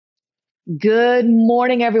Good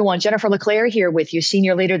morning, everyone. Jennifer LeClaire here with you,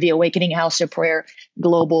 Senior Leader of the Awakening House of Prayer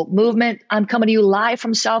Global Movement. I'm coming to you live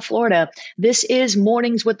from South Florida. This is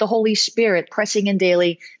Mornings with the Holy Spirit, pressing in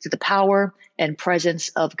daily to the power and presence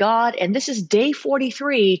of God. And this is day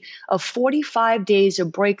 43 of 45 days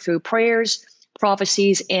of breakthrough prayers,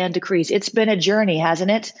 prophecies, and decrees. It's been a journey, hasn't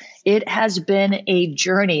it? It has been a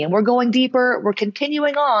journey, and we're going deeper. We're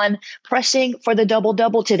continuing on, pressing for the double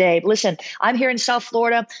double today. Listen, I'm here in South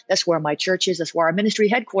Florida. That's where my church is. That's where our ministry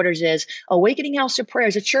headquarters is. Awakening House of Prayer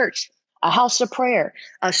is a church, a house of prayer,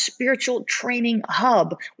 a spiritual training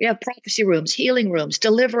hub. We have prophecy rooms, healing rooms,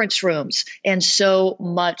 deliverance rooms, and so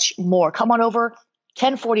much more. Come on over,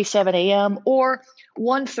 10:47 a.m. or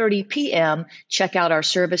 1:30 p.m. Check out our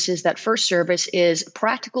services. That first service is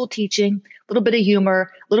practical teaching, a little bit of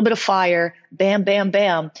humor, a little bit of fire, bam, bam,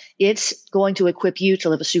 bam. It's going to equip you to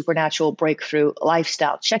live a supernatural breakthrough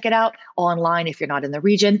lifestyle. Check it out online if you're not in the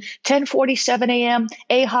region. 10:47 a.m.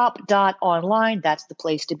 ahop.online. That's the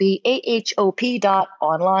place to be.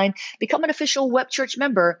 ahop.online. Become an official Web Church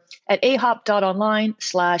member at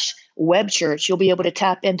ahop.online/webchurch. You'll be able to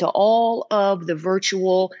tap into all of the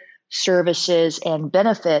virtual services and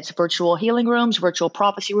benefits, virtual healing rooms, virtual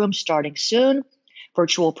prophecy rooms starting soon,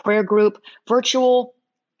 virtual prayer group, virtual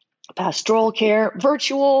pastoral care,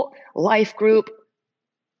 virtual life group,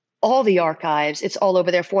 all the archives. It's all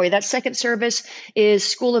over there for you. That second service is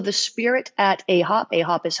School of the Spirit at AHOP.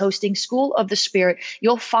 AHOP is hosting School of the Spirit.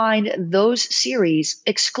 You'll find those series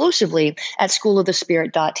exclusively at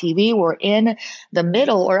schoolofthespirit.tv. We're in the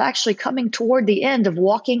middle, or actually coming toward the end, of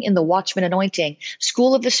Walking in the Watchman Anointing.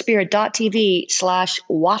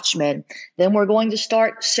 Schoolofthespirit.tv/Watchman. Then we're going to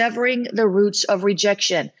start Severing the Roots of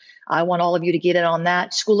Rejection. I want all of you to get in on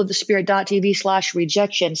that.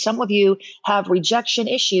 Schoolofthespirit.tv/rejection. Some of you have rejection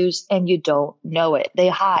issues and you don't know it. They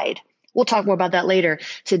hide. We'll talk more about that later.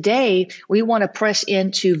 Today, we want to press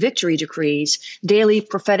into victory decrees, daily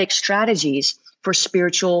prophetic strategies for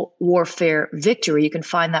spiritual warfare victory. You can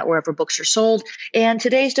find that wherever books are sold. And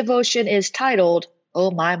today's devotion is titled,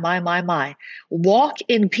 oh my, Walk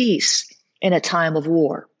in Peace in a Time of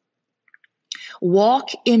War.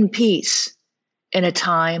 Walk in peace in a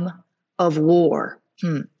time of war.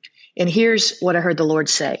 And here's what I heard the Lord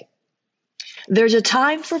say. There's a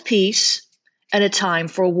time for peace and a time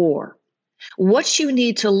for war. What you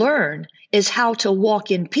need to learn is how to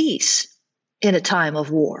walk in peace in a time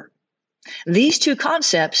of war. These two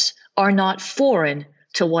concepts are not foreign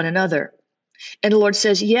to one another. And the Lord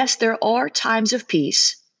says, yes, there are times of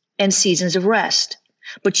peace and seasons of rest,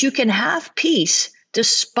 but you can have peace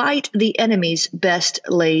despite the enemy's best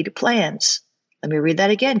laid plans. Let me read that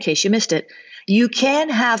again in case you missed it. You can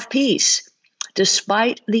have peace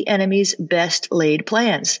despite the enemy's best laid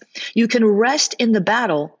plans. You can rest in the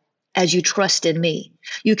battle as you trust in me.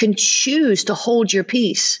 You can choose to hold your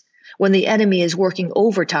peace when the enemy is working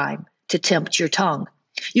overtime to tempt your tongue.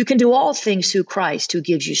 You can do all things through Christ who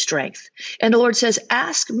gives you strength. And the Lord says,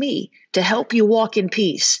 ask me to help you walk in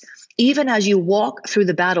peace, even as you walk through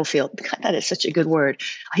the battlefield. God, that is such a good word.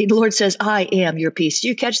 The Lord says, I am your peace. Do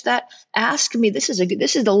you catch that? Ask me. This is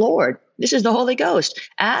the Lord. This is the Holy Ghost.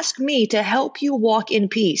 Ask me to help you walk in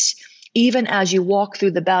peace, even as you walk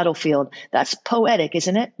through the battlefield. That's poetic,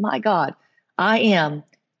 isn't it? My God, I am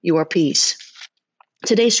your peace.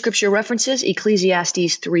 Today's scripture references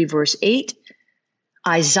Ecclesiastes 3 verse 8,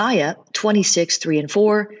 Isaiah 26, 3 and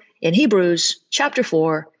 4, and Hebrews chapter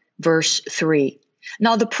 4, verse 3.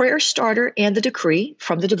 Now, the prayer starter and the decree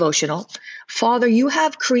from the devotional, Father, you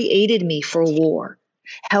have created me for war.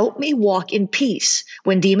 Help me walk in peace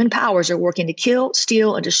when demon powers are working to kill,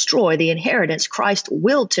 steal, and destroy the inheritance Christ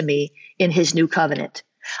willed to me in his new covenant.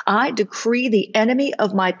 I decree the enemy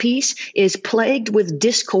of my peace is plagued with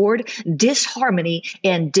discord, disharmony,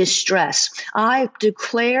 and distress. I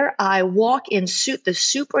declare I walk in the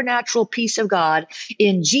supernatural peace of God.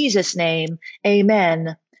 In Jesus' name,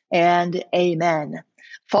 amen and amen.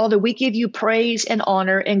 Father, we give you praise and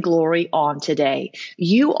honor and glory on today.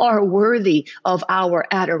 You are worthy of our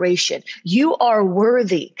adoration. You are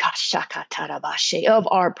worthy of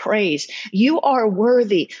our praise. You are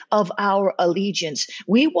worthy of our allegiance.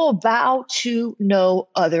 We will bow to no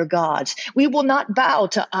other gods. We will not bow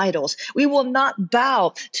to idols. We will not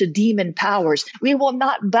bow to demon powers. We will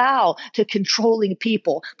not bow to controlling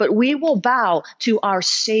people, but we will bow to our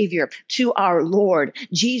Savior, to our Lord,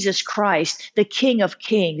 Jesus Christ, the King of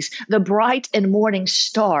Kings wings, the bright and morning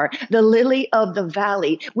star, the lily of the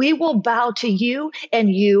valley. We will bow to you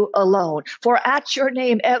and you alone. For at your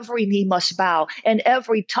name, every knee must bow and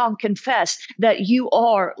every tongue confess that you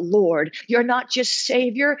are Lord. You're not just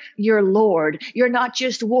Savior, you're Lord. You're not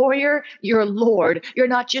just warrior, you're Lord. You're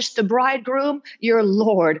not just the bridegroom, you're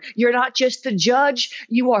Lord. You're not just the judge,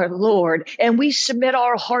 you are Lord. And we submit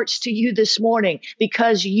our hearts to you this morning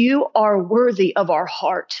because you are worthy of our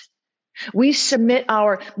heart. We submit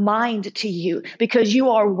our mind to you because you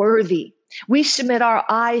are worthy. We submit our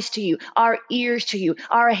eyes to you, our ears to you,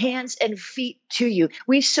 our hands and feet to you.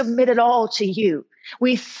 We submit it all to you.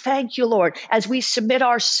 We thank you, Lord, as we submit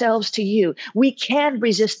ourselves to you. We can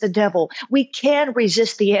resist the devil. We can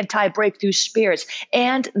resist the anti-breakthrough spirits,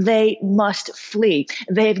 and they must flee.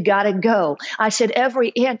 They've got to go. I said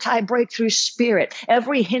every anti-breakthrough spirit,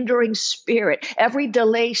 every hindering spirit, every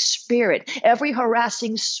delay spirit, every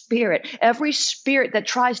harassing spirit, every spirit that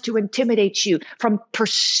tries to intimidate you from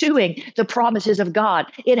pursuing the promises of God,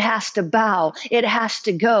 it has to bow. It has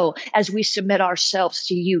to go as we submit ourselves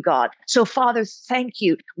to you, God. So, Father, thank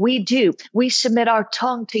you. We do. We submit our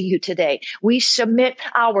tongue to you today. We submit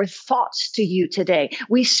our thoughts to you today.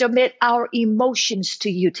 We submit our emotions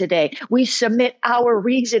to you today. We submit our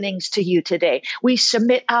reasonings to you today. We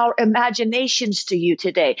submit our imaginations to you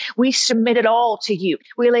today. We submit it all to you.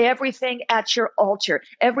 We lay everything at your altar,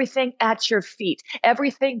 everything at your feet,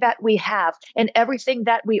 everything that we have and everything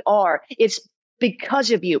that we are. It's because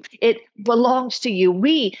of you. It belongs to you.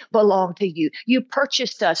 We belong to you. You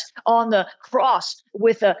purchased us on the cross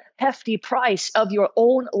with a hefty price of your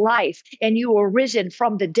own life, and you were risen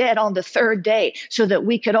from the dead on the third day so that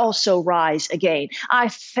we could also rise again. I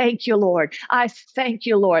thank you, Lord. I thank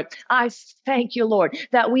you, Lord. I thank you, Lord,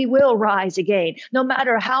 that we will rise again. No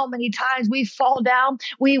matter how many times we fall down,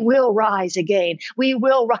 we will rise again. We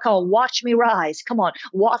will, come on, watch me rise. Come on,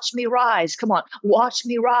 watch me rise. Come on, watch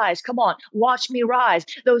me rise. Come on, watch me rise.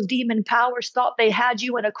 Those demon powers thought they had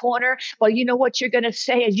you in a corner. Well, you know what you're going to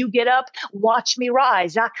say as you get up? Watch me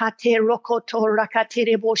rise.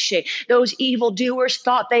 Those evildoers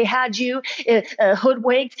thought they had you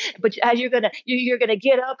hoodwinked, but as you're gonna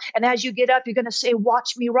get up, and as you get up, you're gonna say,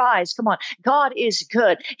 "Watch me rise." Come on, God is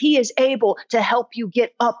good. He is able to help you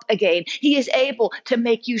get up again. He is able to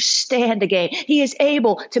make you stand again. He is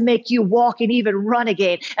able to make you walk and even run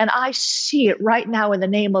again. And I see it right now in the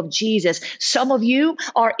name of Jesus. Some of you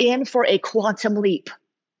are in for a quantum leap.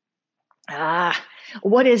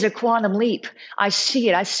 What is a quantum leap? I see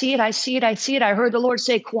it. I see it. I see it. I see it. I heard the Lord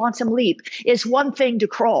say quantum leap. It's one thing to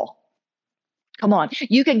crawl. Come on.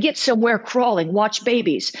 You can get somewhere crawling. Watch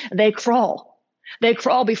babies. They crawl. They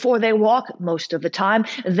crawl before they walk. Most of the time,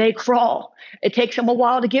 they crawl. It takes them a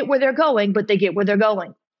while to get where they're going, but they get where they're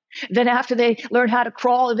going. Then after they learn how to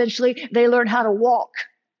crawl, eventually they learn how to walk.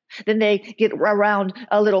 Then they get around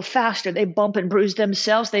a little faster. They bump and bruise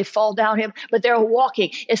themselves. They fall down him, but they're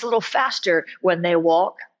walking. It's a little faster when they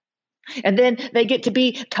walk. And then they get to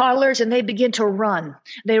be toddlers and they begin to run.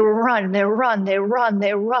 They run, they run, they run,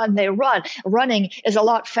 they run, they run. Running is a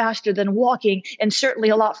lot faster than walking and certainly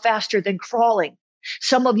a lot faster than crawling.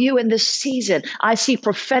 Some of you in this season, I see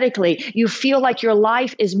prophetically, you feel like your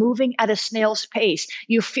life is moving at a snail's pace.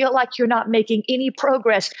 You feel like you're not making any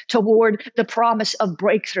progress toward the promise of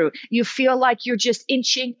breakthrough. You feel like you're just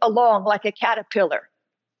inching along like a caterpillar.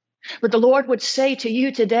 But the Lord would say to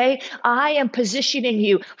you today, I am positioning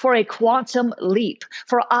you for a quantum leap,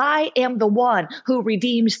 for I am the one who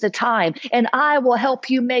redeems the time, and I will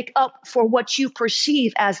help you make up for what you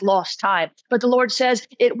perceive as lost time. But the Lord says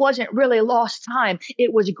it wasn't really lost time.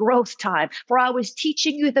 It was growth time, for I was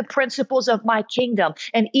teaching you the principles of my kingdom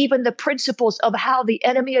and even the principles of how the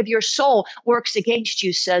enemy of your soul works against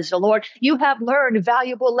you, says the Lord. You have learned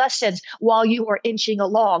valuable lessons while you were inching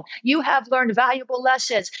along. You have learned valuable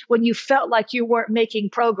lessons when you felt like you weren't making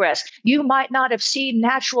progress. You might not have seen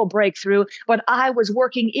natural breakthrough, but I was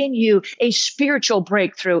working in you a spiritual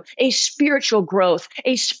breakthrough, a spiritual growth,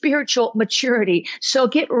 a spiritual maturity. So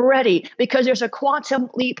get ready because there's a quantum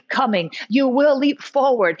leap coming. You will leap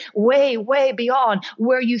forward way, way beyond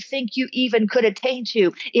where you think you even could attain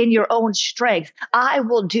to in your own strength. I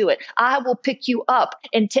will do it. I will pick you up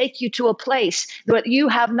and take you to a place that you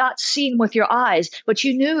have not seen with your eyes, but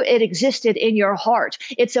you knew it existed in your heart.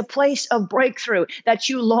 It's a a place of breakthrough that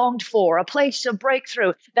you longed for, a place of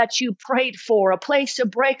breakthrough that you prayed for, a place of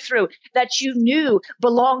breakthrough that you knew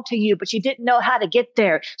belonged to you, but you didn't know how to get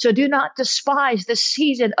there. So do not despise the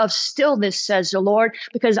season of stillness, says the Lord,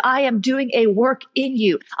 because I am doing a work in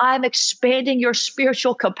you. I am expanding your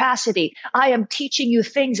spiritual capacity. I am teaching you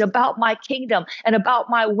things about my kingdom and about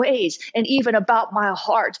my ways and even about my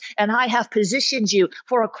heart. And I have positioned you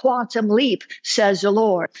for a quantum leap, says the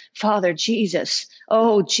Lord. Father Jesus.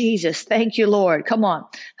 Oh, Jesus. Thank you, Lord. Come on.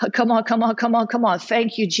 Come on, come on, come on, come on.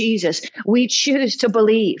 Thank you, Jesus. We choose to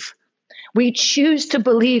believe. We choose to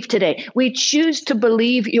believe today. We choose to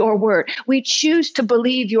believe your word. We choose to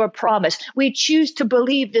believe your promise. We choose to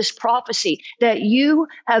believe this prophecy that you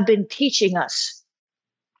have been teaching us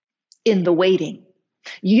in the waiting.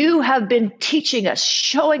 You have been teaching us,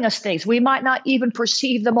 showing us things. We might not even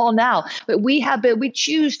perceive them all now, but we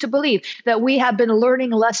choose to believe that we have been learning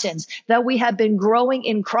lessons, that we have been growing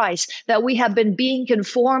in Christ, that we have been being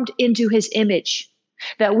conformed into his image,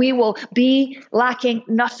 that we will be lacking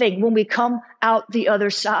nothing when we come out the other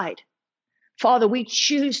side. Father, we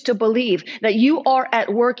choose to believe that you are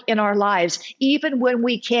at work in our lives, even when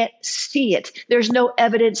we can't see it. There's no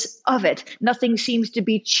evidence of it. Nothing seems to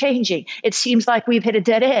be changing. It seems like we've hit a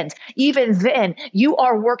dead end. Even then, you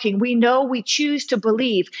are working. We choose to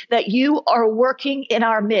believe that you are working in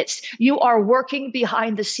our midst. You are working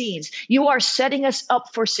behind the scenes. You are setting us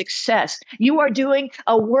up for success. You are doing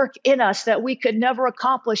a work in us that we could never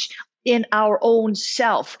accomplish in our own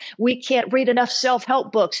self. We can't read enough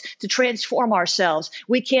self-help books to transform ourselves.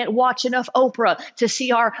 We can't watch enough Oprah to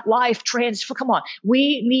see our life transform. Come on.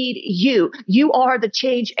 We need you. You are the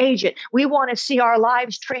change agent. We want to see our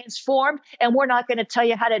lives transformed, and we're not going to tell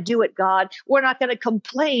you how to do it, God. We're not going to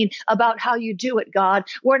complain about how you do it, God.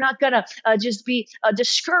 We're not going to just be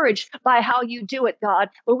discouraged by how you do it, God,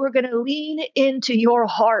 but we're going to lean into your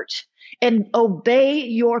heart and obey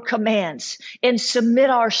your commands and submit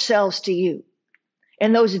ourselves to you.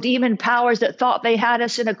 And those demon powers that thought they had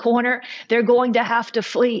us in a corner, they're going to have to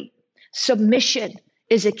flee. Submission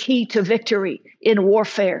is a key to victory in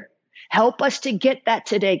warfare. Help us to get that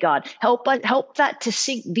today, God. Help that to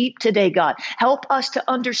sink deep today, God. Help us to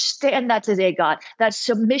understand that today, God, that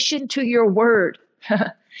submission to your word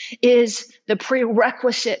is the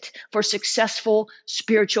prerequisite for successful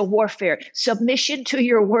spiritual warfare. Submission to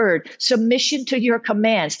your word, submission to your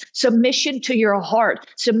commands, submission to your heart,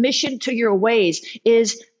 submission to your ways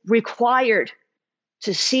is required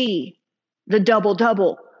to see the double,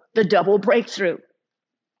 the double breakthrough.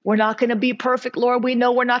 We're not going to be perfect, Lord. We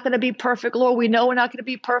know we're not going to be perfect, Lord. We know we're not going to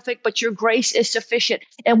be perfect, but your grace is sufficient.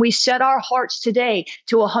 And we set our hearts today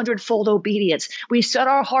to 100-fold obedience. We set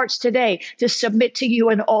our hearts today to submit to you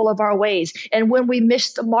in all of our ways. And when we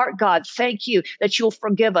miss the mark, God, thank you that you'll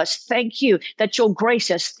forgive us. Thank you that you'll grace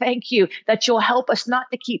us. Thank you that you'll help us not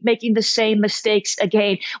to keep making the same mistakes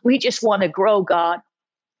again. We just want to grow, God.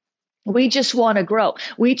 We just want to grow.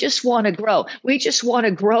 We just want to grow. We just want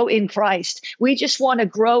to grow in Christ. We just want to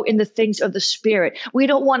grow in the things of the Spirit. We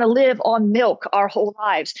don't want to live on milk our whole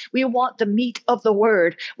lives. We want the meat of the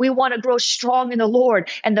word. We want to grow strong in the Lord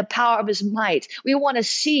and the power of his might. We want to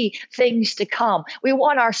see things to come. We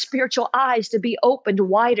want our spiritual eyes to be opened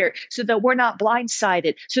wider so that we're not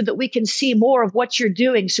blindsided, so that we can see more of what you're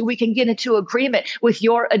doing, so we can get into agreement with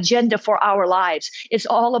your agenda for our lives. It's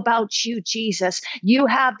all about you, Jesus. You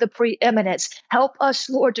have the preeminence. Help us,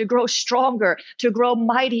 Lord, to grow stronger, to grow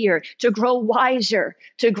mightier, to grow wiser,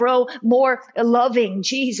 to grow more loving.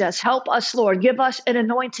 Jesus, help us, Lord. Give us an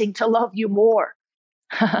anointing to love you more.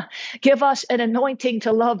 Give us an anointing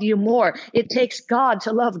to love you more. It takes God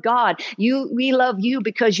to love God. We love you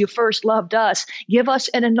because you first loved us. Give us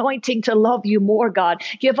an anointing to love you more, God.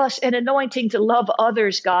 Give us an anointing to love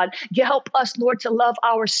others, God. Help us, Lord, to love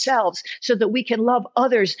ourselves so that we can love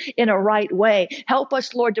others in a right way. Help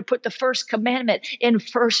us, Lord, to put the first commandment in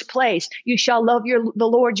first place. You shall love the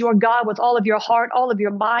Lord your God with all of your heart, all of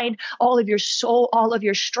your mind, all of your soul, all of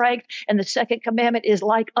your strength. And the second commandment is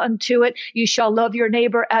like unto it. You shall love your neighbor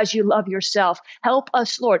as you love yourself. Help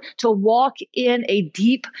us, Lord, to walk in a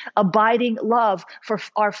deep, abiding love for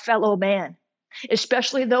our fellow man,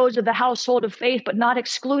 especially those of the household of faith, but not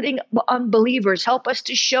excluding unbelievers. Help us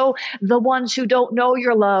to show the ones who don't know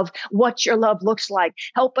your love what your love looks like.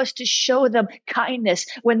 Help us to show them kindness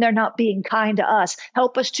when they're not being kind to us.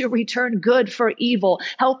 Help us to return good for evil.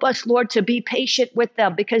 Help us, Lord, to be patient with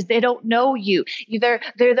them because they don't know you.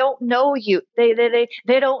 They don't know you. They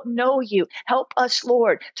don't know you. Help us,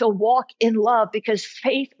 Lord, to walk in love because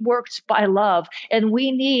faith works by love, and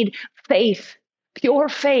we need faith, pure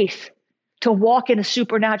faith, to walk in a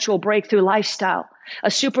supernatural breakthrough lifestyle.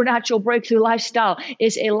 A supernatural breakthrough lifestyle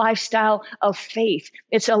is a lifestyle of faith.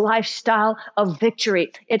 It's a lifestyle of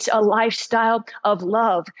victory. It's a lifestyle of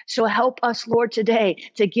love. So help us, Lord, today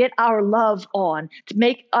to get our love on, to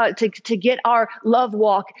make to get our love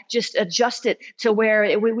walk just adjusted to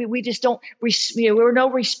where we just don't, we're no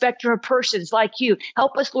respecter of persons like you.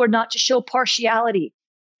 Help us, Lord, not to show partiality,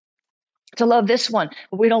 to love this one,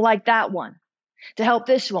 but we don't like that one. To help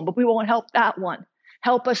this one, but we won't help that one.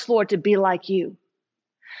 Help us, Lord, to be like you.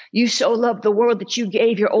 You so loved the world that you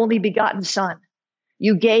gave your only begotten Son.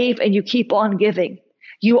 You gave and you keep on giving.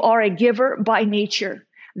 You are a giver by nature.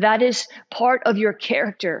 That is part of your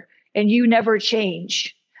character, and you never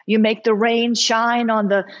change. You make the rain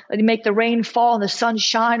you make the rain fall and the sun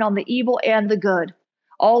shine on the evil and the good.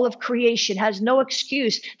 All of creation has no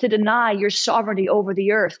excuse to deny your sovereignty over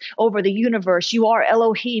the earth, over the universe. You are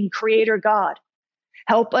Elohim, creator God.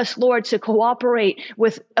 Help us, Lord, to cooperate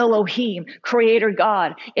with Elohim, creator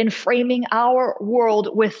God, in framing our world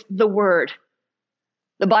with the word.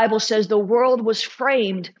 The Bible says the world was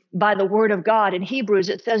framed by the word of God. In Hebrews,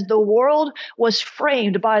 it says the world was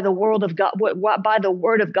framed by the word of God, by the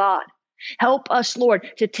word of God. Help us, Lord,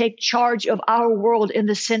 to take charge of our world in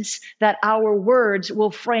the sense that our words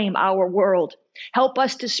will frame our world. Help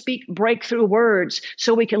us to speak breakthrough words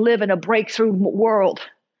so we can live in a breakthrough world.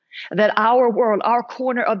 That our world, our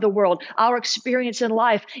corner of the world, our experience in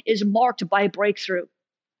life is marked by breakthrough.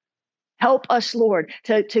 Help us, Lord,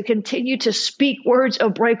 to continue to speak words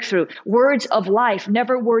of breakthrough, words of life,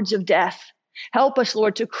 never words of death. Help us,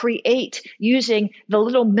 Lord, to create using the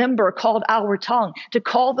little member called our tongue, to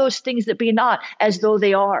call those things that be not as though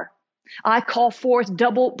they are. I call forth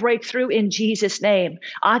double breakthrough in Jesus' name.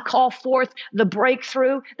 I call forth the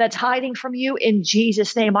breakthrough that's hiding from you in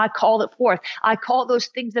Jesus' name. I call it forth. I call those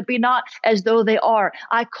things that be not as though they are.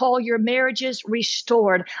 I call your marriages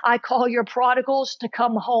restored. I call your prodigals to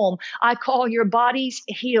come home. I call your bodies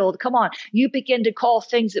healed. Come on. You begin to call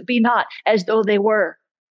things that be not as though they were.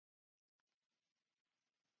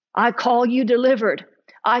 I call you delivered.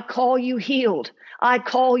 I call you healed. I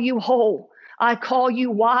call you whole. I call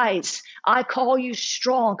you wise. I call you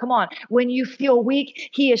strong. Come on. When you feel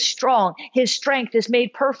weak, he is strong. His strength is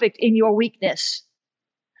made perfect in your weakness.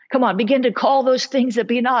 Come on. Begin to call those things that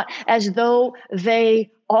be not as though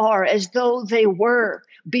they are, as though they were.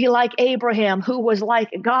 Be like Abraham, who was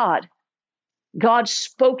like God. God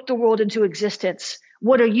spoke the world into existence.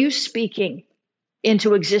 What are you speaking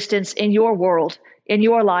into existence in your world, in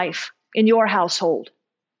your life, in your household?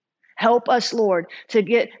 Help us, Lord, to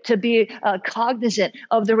be cognizant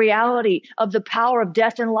of the reality of the power of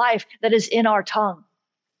death and life that is in our tongue.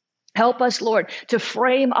 Help us, Lord, to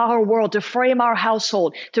frame our world, to frame our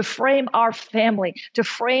household, to frame our family, to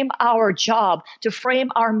frame our job, to frame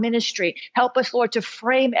our ministry. Help us, Lord, to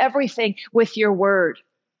frame everything with your word,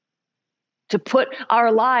 to put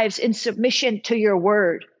our lives in submission to your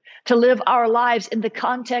word, to live our lives in the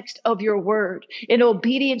context of your word, in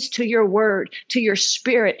obedience to your word, to your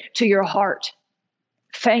spirit, to your heart.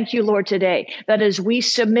 Thank you, Lord, today, that as we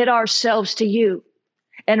submit ourselves to you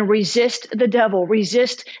and resist the devil,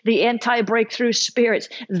 resist the anti-breakthrough spirits,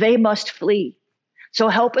 they must flee. So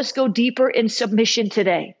help us go deeper in submission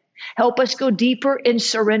today. Help us go deeper in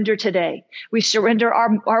surrender today. We surrender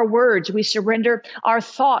our words. We surrender our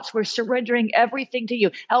thoughts. We're surrendering everything to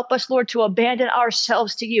you. Help us, Lord, to abandon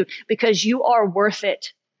ourselves to you because you are worth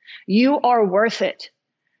it. You are worth it.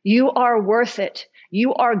 You are worth it.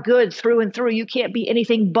 You are good through and through. You can't be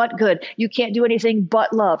anything but good. You can't do anything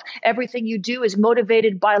but love. Everything you do is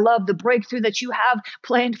motivated by love. The breakthrough that you have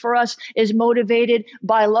planned for us is motivated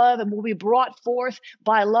by love and will be brought forth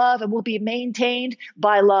by love and will be maintained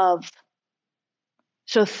by love.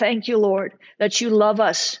 So thank you, Lord, that you love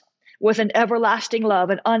us with an everlasting love,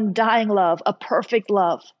 an undying love, a perfect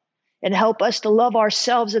love, and help us to love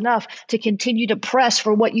ourselves enough to continue to press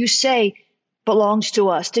for what you say belongs to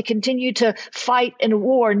us, to continue to fight in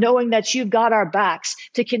war, knowing that you've got our backs,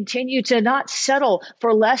 to continue to not settle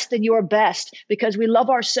for less than your best because we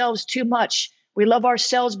love ourselves too much. We love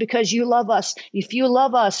ourselves because you love us. If you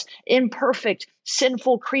love us, imperfect,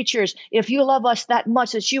 sinful creatures, if you love us that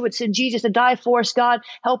much that you would send Jesus to die for us, God,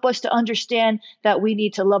 help us to understand that we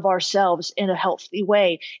need to love ourselves in a healthy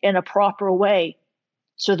way, in a proper way,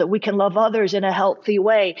 so that we can love others in a healthy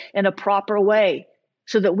way, in a proper way,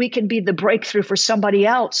 so that we can be the breakthrough for somebody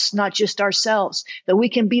else, not just ourselves, that we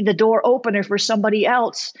can be the door opener for somebody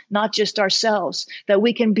else, not just ourselves, that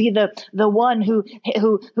we can be the one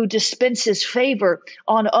who dispenses favor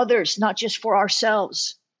on others, not just for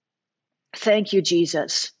ourselves. Thank you,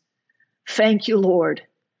 Jesus. Thank you, Lord.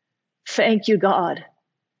 Thank you, God.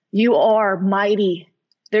 You are mighty.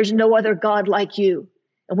 There's no other God like you.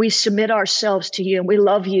 And we submit ourselves to you and we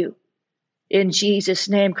love you in Jesus'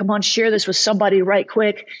 name. Come on, share this with somebody right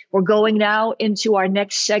quick. We're going now into our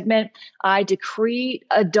next segment. I decree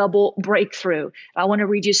a double breakthrough. I want to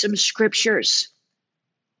read you some scriptures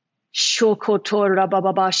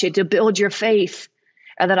to build your faith.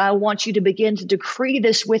 And then I want you to begin to decree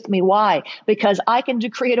this with me. Why? Because I can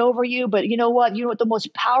decree it over you, but you know what? You know what the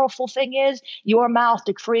most powerful thing is? Your mouth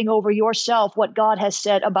decreeing over yourself what God has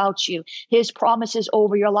said about you. His promises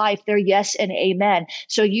over your life, they're yes and amen.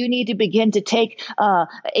 So you need to begin to take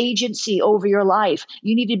agency over your life.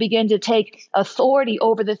 You need to begin to take authority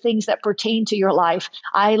over the things that pertain to your life.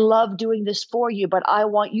 I love doing this for you, but I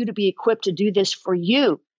want you to be equipped to do this for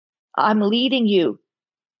you. I'm leading you.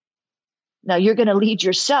 Now you're going to lead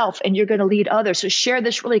yourself and you're going to lead others. So share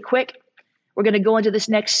this really quick. We're going to go into this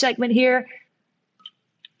next segment here.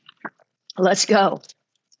 Let's go.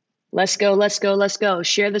 Let's go. Let's go. Let's go.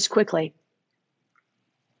 Share this quickly.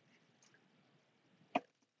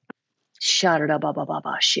 Let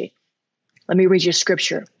me read you a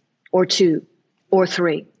scripture or two or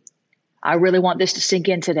three. I really want this to sink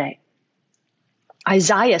in today.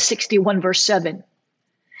 Isaiah 61 verse 7.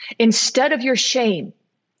 Instead of your shame,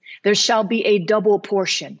 there shall be a double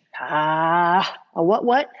portion. A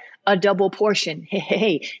what? A double portion.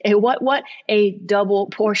 Hey, a what? A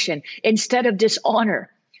double portion. Instead of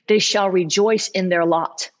dishonor, they shall rejoice in their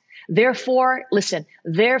lot. Therefore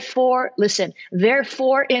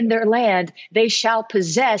in their land, they shall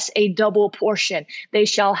possess a double portion. They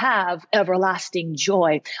shall have everlasting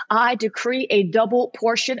joy. I decree a double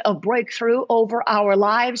portion of breakthrough over our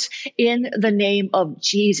lives in the name of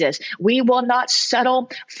Jesus. We will not settle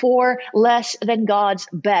for less than God's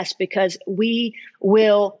best because we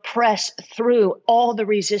will press through all the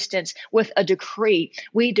resistance with a decree.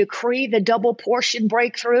 We decree the double portion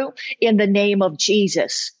breakthrough in the name of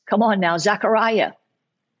Jesus. Come on now, Zechariah.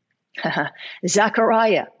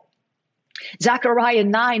 Zechariah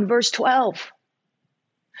 9 verse 12.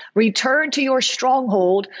 Return to your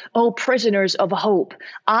stronghold, O prisoners of hope.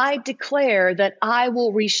 I declare that I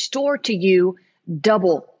will restore to you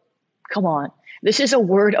double. Come on. This is a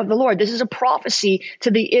word of the Lord. This is a prophecy to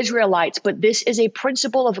the Israelites, but this is a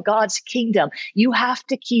principle of God's kingdom. You have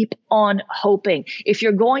to keep on hoping. If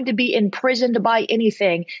you're going to be imprisoned by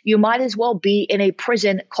anything, you might as well be in a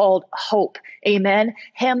prison called hope. Amen.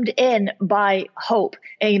 Hemmed in by hope.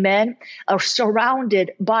 Amen.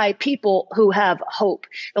 Surrounded by people who have hope.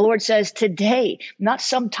 The Lord says today, not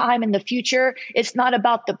sometime in the future. It's not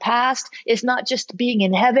about the past. It's not just being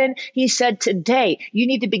in heaven. He said today, you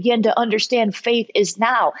need to begin to understand faith is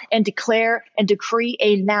now and declare and decree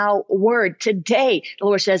a now word. Today, the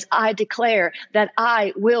Lord says, I declare that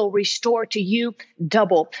I will restore to you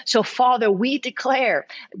double. So Father, we declare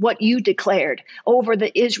what you declared over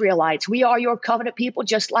the Israelites. We are your covenant people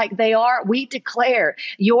just like they are. We declare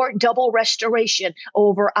your double restoration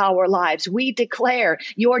over our lives. We declare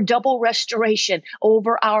your double restoration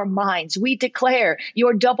over our minds. We declare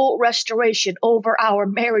your double restoration over our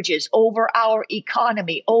marriages, over our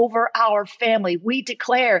economy, over our family. We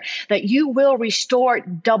declare that you will restore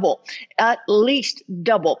double, at least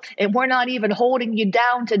double. And we're not even holding you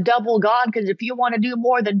down to double, God, because if you want to do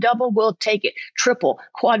more than double, we'll take it. Triple,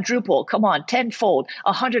 quadruple, come on, tenfold,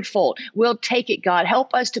 100-fold. We'll take it, God.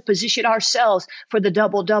 Help us to position ourselves for the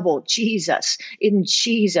double. Jesus, in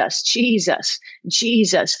Jesus.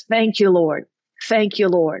 Thank you, Lord. Thank you,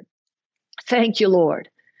 Lord. Thank you, Lord.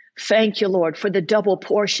 Thank you, Lord, for the double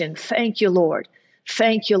portion. Thank you, Lord.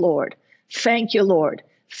 Thank you, Lord. Thank you, Lord.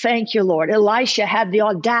 Thank you, Lord. Elisha had the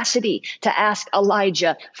audacity to ask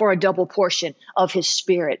Elijah for a double portion of his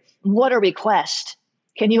spirit. What a request.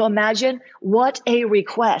 Can you imagine? What a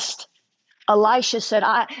request. Elisha said,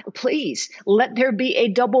 please let there be a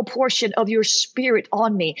double portion of your spirit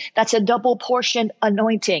on me. That's a double portion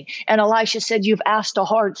anointing. And Elisha said, you've asked a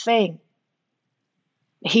hard thing.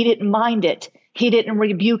 He didn't mind it. He didn't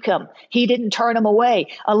rebuke him. He didn't turn him away.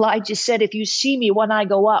 Elijah said, if you see me when I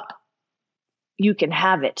go up, you can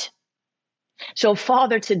have it. So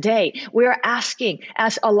Father, today we're asking,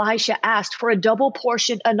 as Elisha asked, for a double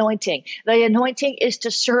portion anointing. The anointing is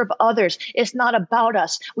to serve others. It's not about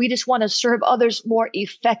us. We just want to serve others more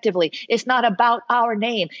effectively. It's not about our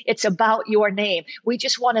name. It's about your name. We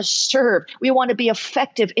just want to serve. We want to be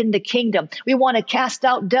effective in the kingdom. We want to cast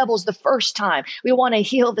out devils the first time. We want to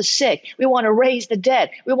heal the sick. We want to raise the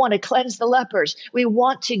dead. We want to cleanse the lepers. We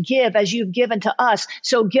want to give as you've given to us.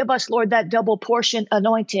 So give us, Lord, that double portion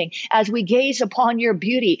anointing as we gaze gaze upon your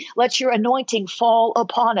beauty. Let your anointing fall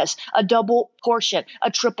upon us. A double portion,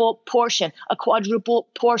 a triple portion, a quadruple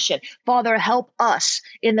portion. Father, help us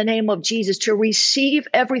in the name of Jesus to receive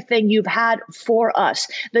everything you've had for us.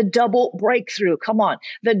 The double breakthrough. Come on.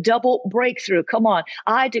 The double breakthrough. Come on.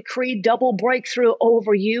 I decree double breakthrough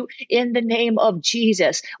over you in the name of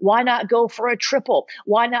Jesus. Why not go for a triple?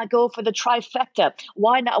 Why not go for the trifecta?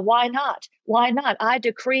 Why not? Why not? Why not? I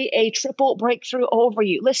decree a triple breakthrough over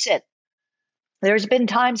you. Listen. There's been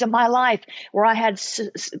times in my life where I had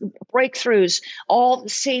breakthroughs all at the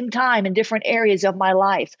same time in different areas of my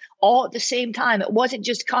life, all at the same time. It wasn't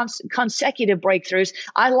just consecutive breakthroughs.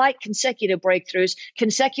 I like consecutive breakthroughs.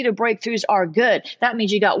 Consecutive breakthroughs are good. That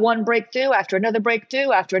means you got one breakthrough after another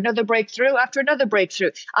breakthrough after another breakthrough after another breakthrough.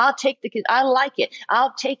 I like it.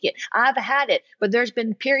 I'll take it. I've had it. But there's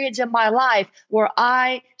been periods in my life where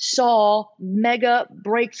I saw mega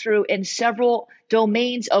breakthrough in several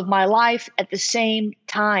domains of my life at the same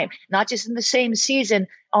time, not just in the same season,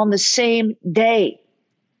 on the same day.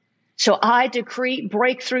 So I decree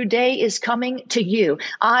breakthrough day is coming to you.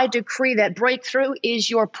 I decree that breakthrough is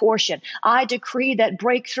your portion. I decree that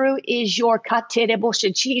breakthrough is your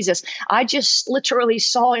katereboshe, Jesus. I just literally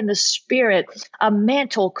saw in the spirit a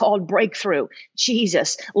mantle called breakthrough.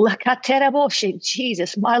 Jesus. Lakatereboshe,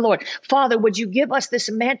 Jesus, my Lord. Father, would you give us this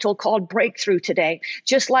mantle called breakthrough today?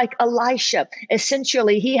 Just like Elisha,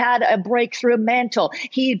 essentially, he had a breakthrough mantle.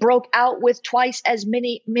 He broke out with twice as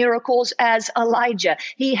many miracles as Elijah.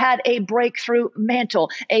 He had a breakthrough mantle,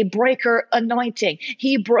 a breaker anointing.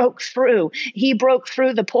 He broke through. He broke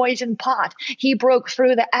through the poison pot. He broke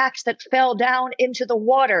through the axe that fell down into the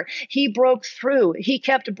water. He broke through. He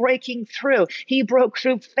kept breaking through. He broke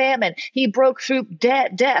through famine. He broke through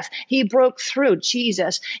death. He broke through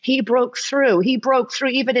Jesus. He broke through. He broke through.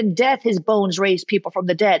 Even in death, his bones raised people from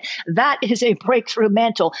the dead. That is a breakthrough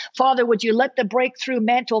mantle. Father, would you let the breakthrough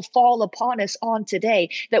mantle fall upon us on today,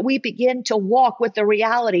 that we begin to walk with the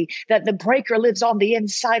reality that the breaker lives on the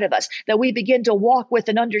inside of us, that we begin to walk with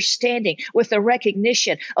an understanding, with a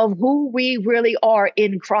recognition of who we really are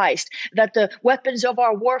in Christ, that the weapons of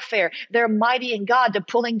our warfare, they're mighty in God to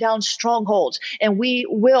pulling down strongholds, and we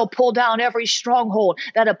will pull down every stronghold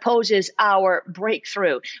that opposes our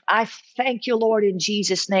breakthrough. I thank you, Lord, in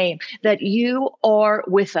Jesus' name, that you are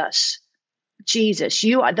with us. Jesus,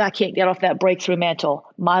 I can't get off that breakthrough mantle,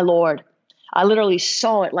 my Lord. I literally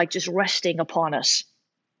saw it like just resting upon us.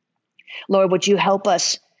 Lord, would you help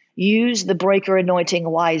us use the breaker anointing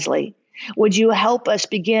wisely? Would you help us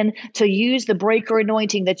begin to use the breaker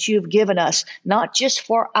anointing that you've given us, not just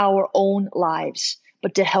for our own lives,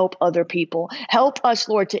 but to help other people? Help us,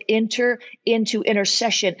 Lord, to enter into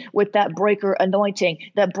intercession with that breaker anointing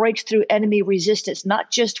that breaks through enemy resistance,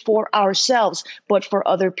 not just for ourselves, but for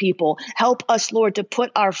other people. Help us, Lord, to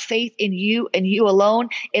put our faith in you and you alone,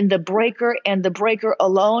 in the breaker and the breaker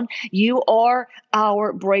alone. You are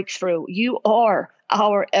our breakthrough. You are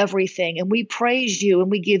our everything. And we praise you and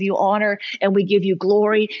we give you honor and we give you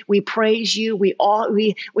glory. We praise you.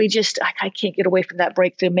 I can't get away from that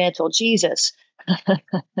breakthrough mantle. Jesus.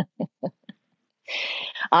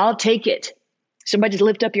 I'll take it. Somebody just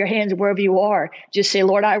lift up your hands wherever you are. Just say,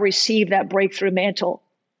 Lord, I receive that breakthrough mantle.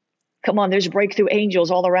 Come on, there's breakthrough angels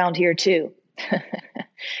all around here too.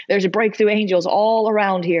 There's breakthrough angels all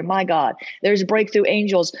around here. My God, there's breakthrough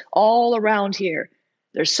angels all around here.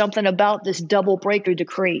 There's something about this double breakthrough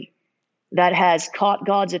decree that has caught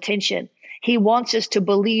God's attention. He wants us to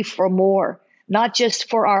believe for more, not just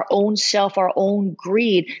for our own self, our own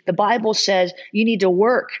greed. The Bible says you need to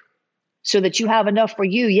work so that you have enough for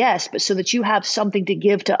you, yes, but so that you have something to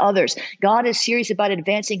give to others. God is serious about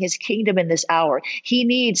advancing his kingdom in this hour. He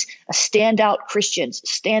needs stand-up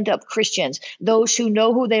Christians, those who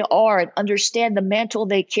know who they are and understand the mantle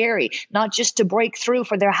they carry, not just to break through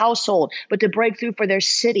for their household, but to break through for their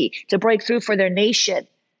city, to break through for their nation.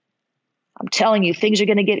 I'm telling you, things are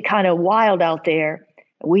going to get kind of wild out there.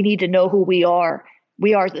 We need to know who we are.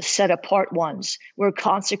 We are the set apart ones. We're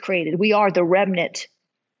consecrated. We are the remnant.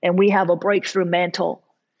 And we have a breakthrough mantle.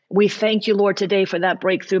 We thank you, Lord, today for that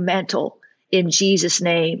breakthrough mantle. In Jesus'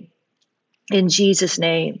 name. In Jesus'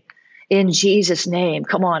 name. In Jesus' name.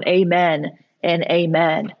 Come on. Amen and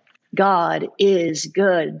amen. God is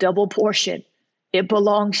good. Double portion. It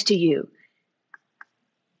belongs to you.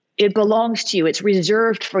 It belongs to you. It's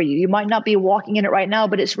reserved for you. You might not be walking in it right now,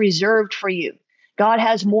 but it's reserved for you. God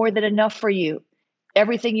has more than enough for you.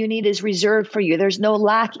 Everything you need is reserved for you. There's no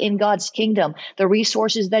lack in God's kingdom. The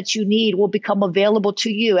resources that you need will become available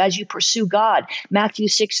to you as you pursue God. Matthew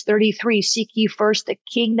 6:33, seek ye first the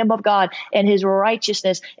kingdom of God and his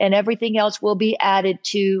righteousness, and everything else will be added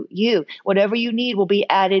to you. Whatever you need will be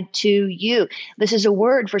added to you. This is a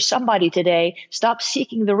word for somebody today. Stop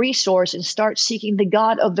seeking the resource and start seeking the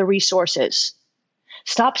God of the resources.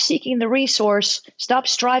 Stop seeking the resource. Stop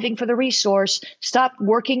striving for the resource. Stop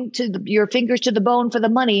working your fingers to the bone for the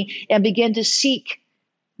money and begin to seek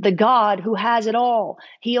the God who has it all.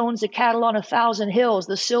 He owns the cattle on 1,000 hills.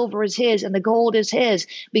 The silver is his and the gold is his.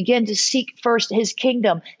 Begin to seek first his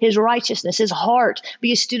kingdom, his righteousness, his heart.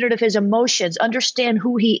 Be a student of his emotions. Understand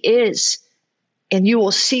who he is. And you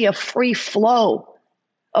will see a free flow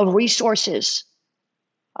of resources.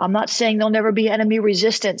 I'm not saying there'll never be enemy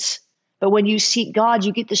resistance. But when you seek God,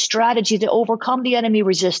 you get the strategy to overcome the enemy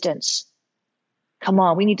resistance. Come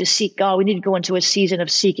on, we need to seek God. We need to go into a season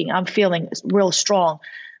of seeking. I'm feeling real strong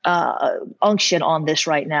unction on this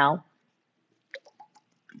right now.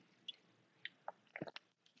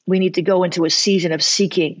 We need to go into a season of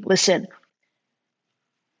seeking. Listen,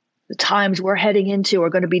 the times we're heading into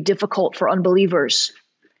are going to be difficult for unbelievers.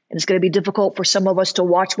 And it's going to be difficult for some of us to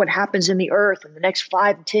watch what happens in the earth in the next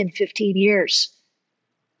 5, 10, 15 years.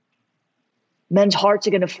 Men's hearts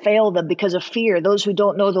are going to fail them because of fear. Those who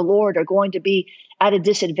don't know the Lord are going to be at a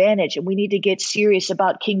disadvantage. And we need to get serious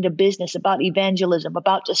about kingdom business, about evangelism,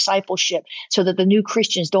 about discipleship, so that the new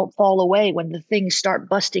Christians don't fall away when the things start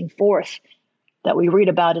busting forth that we read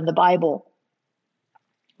about in the Bible.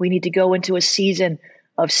 We need to go into a season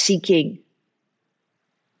of seeking.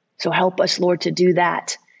 So help us, Lord, to do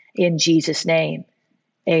that in Jesus' name.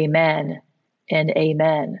 Amen and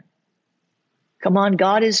amen. Come on,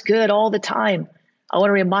 God is good all the time. I want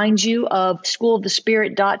to remind you of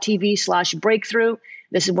schoolofthespirit.tv/breakthrough.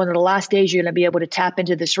 This is one of the last days you're going to be able to tap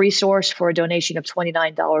into this resource for a donation of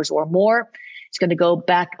 $29 or more. It's going to go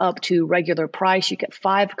back up to regular price. You get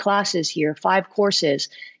 5 classes here, 5 courses.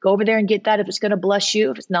 Go over there and get that if it's going to bless you.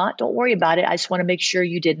 If it's not, don't worry about it. I just want to make sure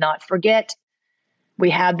you did not forget. We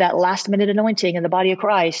have that last minute anointing in the body of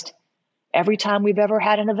Christ. Every time we've ever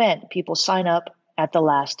had an event, people sign up at the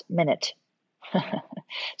last minute.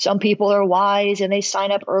 Some people are wise and they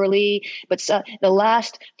sign up early, but the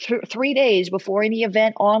last 3 days before any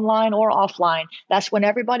event, online or offline, that's when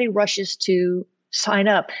everybody rushes to sign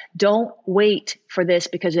up. Don't wait for this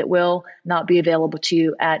because it will not be available to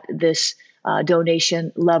you at this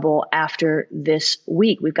donation level after this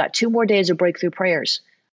week. We've got 2 more days of breakthrough prayers.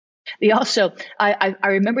 I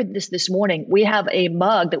remembered this morning. We have a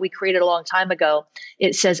mug that we created a long time ago.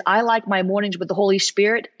 It says, I like my mornings with the Holy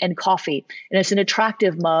Spirit and coffee. And it's an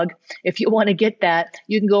attractive mug. If you want to get that,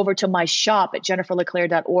 you can go over to my shop at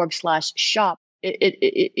jenniferleclaire.org/shop.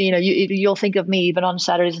 You'll think of me even on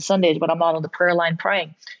Saturdays and Sundays when I'm not on the prayer line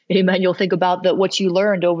praying. Amen. You'll think about what you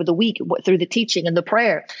learned over the week through the teaching and the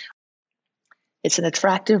prayer. It's an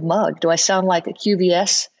attractive mug. Do I sound like a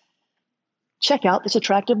QVS? Check out this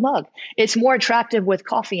attractive mug. It's more attractive with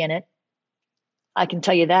coffee in it. I can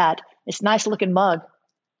tell you that. It's a nice looking mug,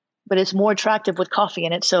 but it's more attractive with coffee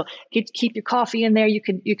in it. So keep your coffee in there. You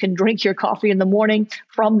can drink your coffee in the morning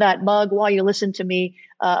from that mug while you listen to me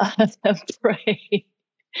pray.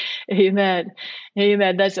 Amen.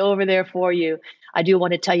 Amen. That's over there for you. I do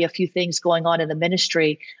want to tell you a few things going on in the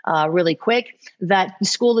ministry really quick. That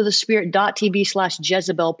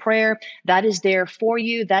schoolofthespirit.tv/Jezebel prayer, that is there for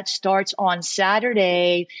you. That starts on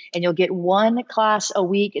Saturday, and you'll get 1 class a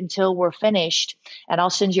week until we're finished. And I'll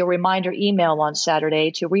send you a reminder email on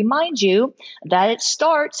Saturday to remind you that it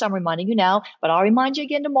starts. I'm reminding you now, but I'll remind you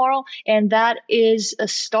again tomorrow. And that is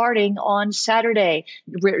starting on Saturday.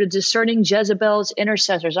 We're discerning Jezebel's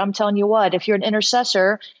intercessors. I'm telling you what, if you're an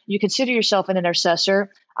intercessor, you consider yourself an intercessor,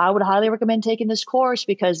 I would highly recommend taking this course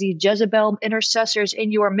because the Jezebel intercessors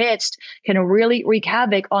in your midst can really wreak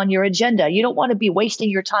havoc on your agenda. You don't want to be wasting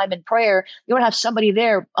your time in prayer. You don't have somebody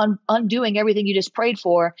there undoing everything you just prayed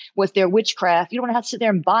for with their witchcraft. You don't want to have to sit there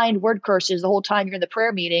and bind word curses the whole time you're in the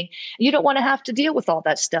prayer meeting. You don't want to have to deal with all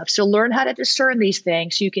that stuff. So learn how to discern these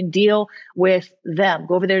things so you can deal with them.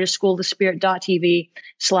 Go over there to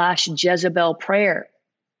schoolofthespirit.tv/Jezebel prayer.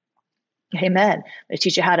 Amen. They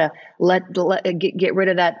teach you how to get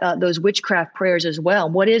rid of those witchcraft prayers as well.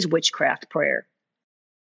 What is witchcraft prayer?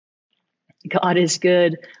 God is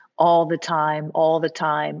good all the time. All the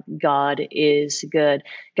time, God is good.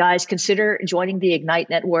 Guys, consider joining the Ignite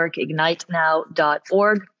Network,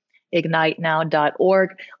 ignitenow.org. ignitenow.org.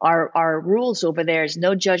 Our rules over there is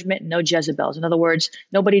no judgment, no Jezebels. In other words,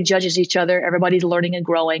 nobody judges each other. Everybody's learning and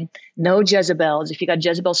growing. No Jezebels. If you got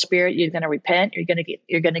Jezebel spirit, you're going to repent. You're going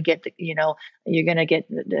to get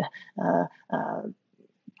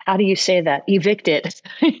how do you say that? Evicted.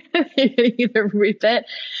 Either repent.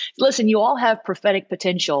 Listen, you all have prophetic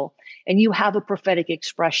potential and you have a prophetic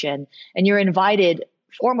expression, and you're invited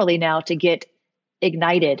formally now to get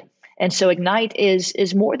ignited. And so Ignite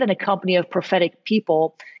is more than a company of prophetic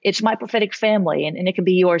people. It's my prophetic family, and it can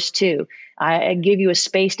be yours too. I give you a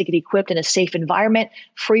space to get equipped in a safe environment,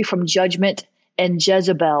 free from judgment and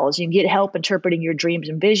Jezebels. You can get help interpreting your dreams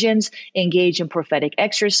and visions, engage in prophetic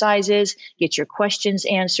exercises, get your questions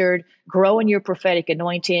answered, grow in your prophetic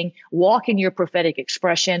anointing, walk in your prophetic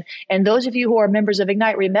expression. And those of you who are members of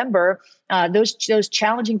Ignite, remember, those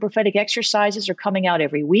challenging prophetic exercises are coming out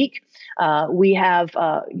every week. We have,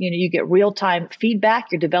 you get real-time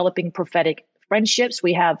feedback. You're developing prophetic friendships.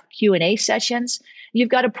 We have Q&A sessions. You've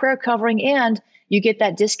got a prayer covering, and you get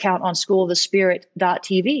that discount on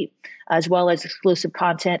schoolofthespirit.tv, as well as exclusive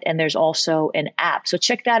content. And there's also an app. So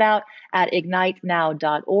check that out at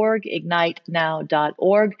ignitenow.org,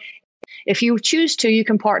 ignitenow.org. If you choose to, you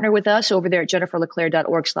can partner with us over there at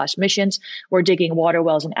jenniferleclaire.org/missions. We're digging water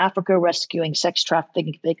wells in Africa, rescuing sex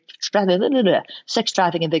trafficking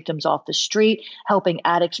victims off the street, helping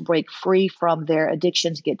addicts break free from their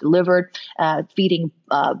addictions, get delivered, feeding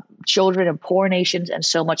children in poor nations, and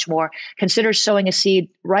so much more. Consider sowing a seed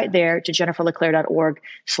right there to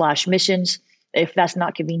jenniferleclaire.org/missions. If that's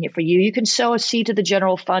not convenient for you, you can sow a seed to the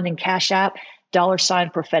general fund in Cash App,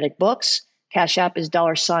 $prophetic books. Cash App is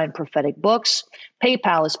 $prophetic books.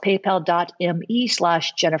 PayPal is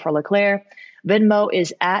paypal.me/Jennifer LeClaire. Venmo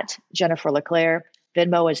is at Jennifer LeClaire.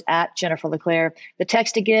 Venmo is at Jennifer LeClaire. The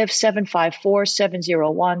text to give,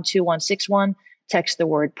 754-701-2161. Text the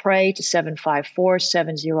word pray to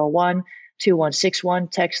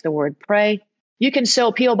 754-701-2161. Text the word pray. You can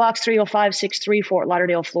sow P.O. Box 30563, Fort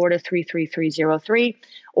Lauderdale, Florida, 33303.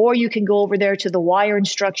 Or you can go over there to the wire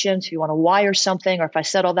instructions if you want to wire something, or if I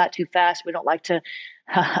said all that too fast, we don't like to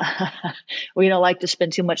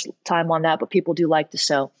spend too much time on that, but people do like to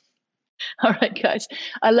sow. All right, guys.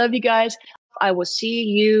 I love you guys. I will see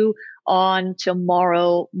you on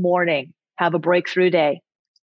tomorrow morning. Have a breakthrough day.